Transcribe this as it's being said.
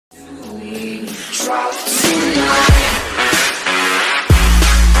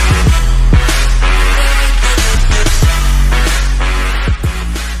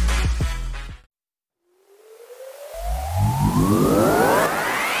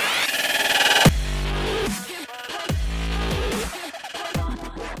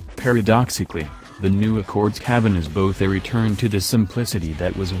Paradoxically, the new Accord's cabin is both a return to the simplicity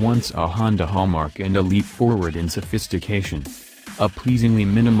that was once a Honda hallmark and a leap forward in sophistication. A pleasingly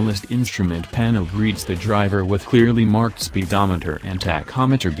minimalist instrument panel greets the driver with clearly marked speedometer and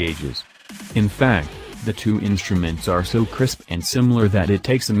tachometer gauges. In fact, the two instruments are so crisp and similar that it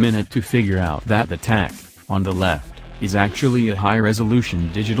takes a minute to figure out that the tach, on the left, is actually a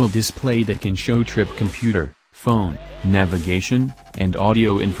high-resolution digital display that can show trip computer, phone, navigation, and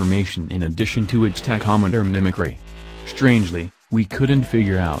audio information in addition to its tachometer mimicry. Strangely, we couldn't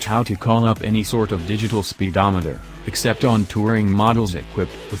figure out how to call up any sort of digital speedometer, except on touring models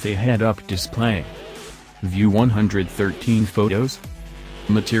equipped with a head-up display. View 113 photos.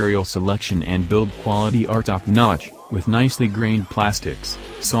 Material selection and build quality are top-notch, with nicely grained plastics,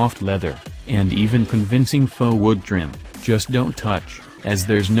 soft leather, and even convincing faux wood trim. Just don't touch, as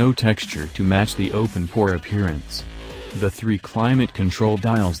there's no texture to match the open-pore appearance. The three climate control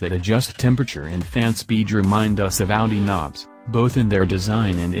dials that adjust temperature and fan speed remind us of Audi knobs, both in their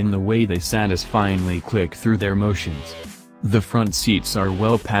design and in the way they satisfyingly click through their motions. The front seats are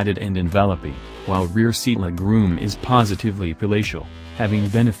well padded and enveloping, while rear seat legroom is positively palatial, having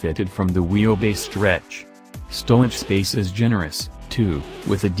benefited from the wheelbase stretch. Stowage space is generous, too,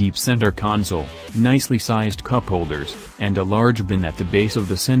 with a deep center console, nicely sized cup holders, and a large bin at the base of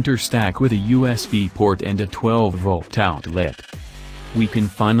the center stack with a USB port and a 12-volt outlet. We can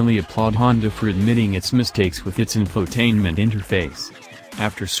finally applaud Honda for admitting its mistakes with its infotainment interface.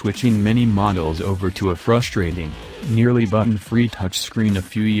 After switching many models over to a frustrating, nearly button-free touchscreen a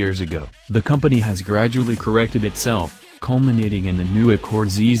few years ago, the company has gradually corrected itself, culminating in the new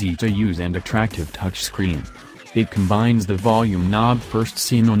Accord's easy-to-use and attractive touchscreen. It combines the volume knob first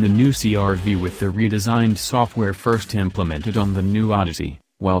seen on the new CR-V with the redesigned software first implemented on the new Odyssey,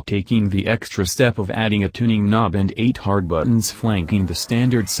 while taking the extra step of adding a tuning knob and 8 hard buttons flanking the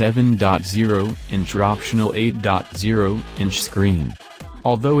standard 7.0-inch or optional 8.0-inch screen.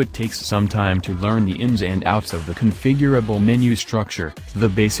 Although it takes some time to learn the ins and outs of the configurable menu structure, the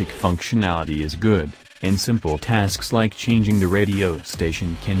basic functionality is good, and simple tasks like changing the radio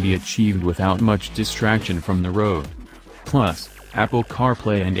station can be achieved without much distraction from the road. Plus, Apple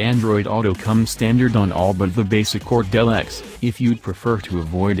CarPlay and Android Auto come standard on all but the base Accord Deluxe, if you'd prefer to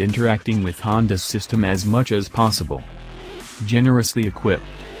avoid interacting with Honda's system as much as possible. Generously equipped.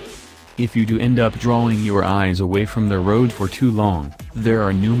 If you do end up drawing your eyes away from the road for too long, there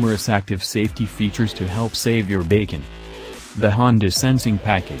are numerous active safety features to help save your bacon. The Honda Sensing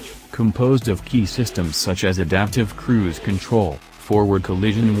Package, composed of key systems such as adaptive cruise control, forward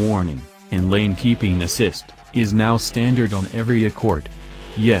collision warning, and lane keeping assist, is now standard on every Accord.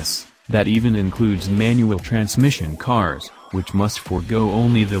 Yes, that even includes manual transmission cars, which must forego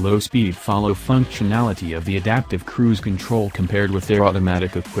only the low-speed follow functionality of the adaptive cruise control compared with their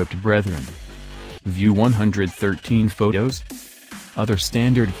automatic-equipped brethren. View 113 photos. Other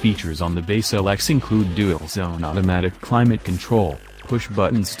standard features on the base LX include dual-zone automatic climate control,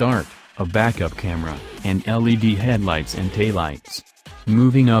 push-button start, a backup camera, and LED headlights and taillights.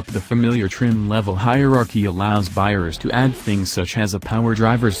 Moving up the familiar trim level hierarchy allows buyers to add things such as a power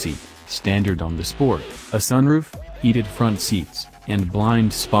driver's seat, standard on the Sport, a sunroof, heated front seats, and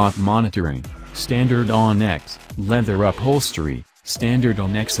blind spot monitoring, standard on X, leather upholstery, standard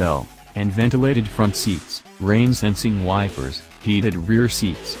on XL, and ventilated front seats, rain-sensing wipers, heated rear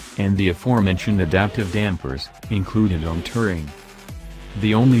seats, and the aforementioned adaptive dampers, included on Touring.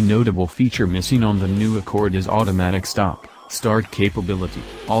 The only notable feature missing on the new Accord is automatic stop-start capability,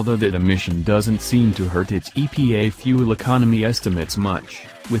 although that omission doesn't seem to hurt its EPA fuel economy estimates much,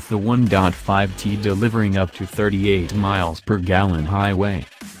 with the 1.5T delivering up to 38 miles per gallon highway,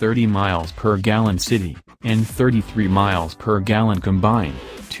 30 miles per gallon city, and 33 miles per gallon combined.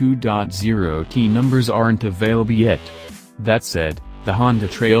 2.0T numbers aren't available yet. That said, the Honda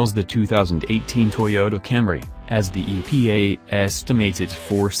trails the 2018 Toyota Camry, as the EPA estimates its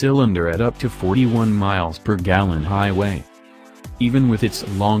four-cylinder at up to 41 miles per gallon highway. Even with its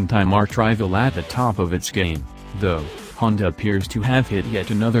longtime archrival at the top of its game, though, Honda appears to have hit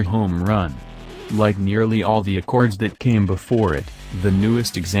yet another home run. Like nearly all the Accords that came before it, the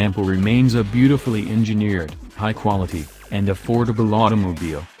newest example remains a beautifully engineered, high-quality, and affordable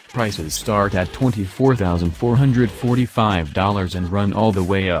automobile. Prices start at $24,445 and run all the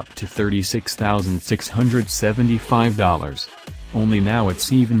way up to $36,675. Only now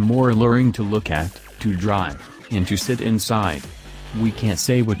it's even more alluring to look at. to drive, and to sit inside. We can't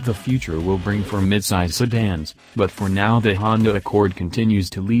say what the future will bring for midsize sedans, but for now the Honda Accord continues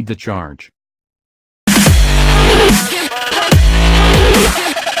to lead the charge.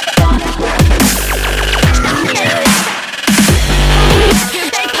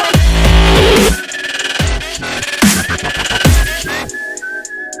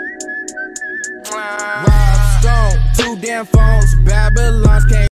 Two damn phones, Babylon's came.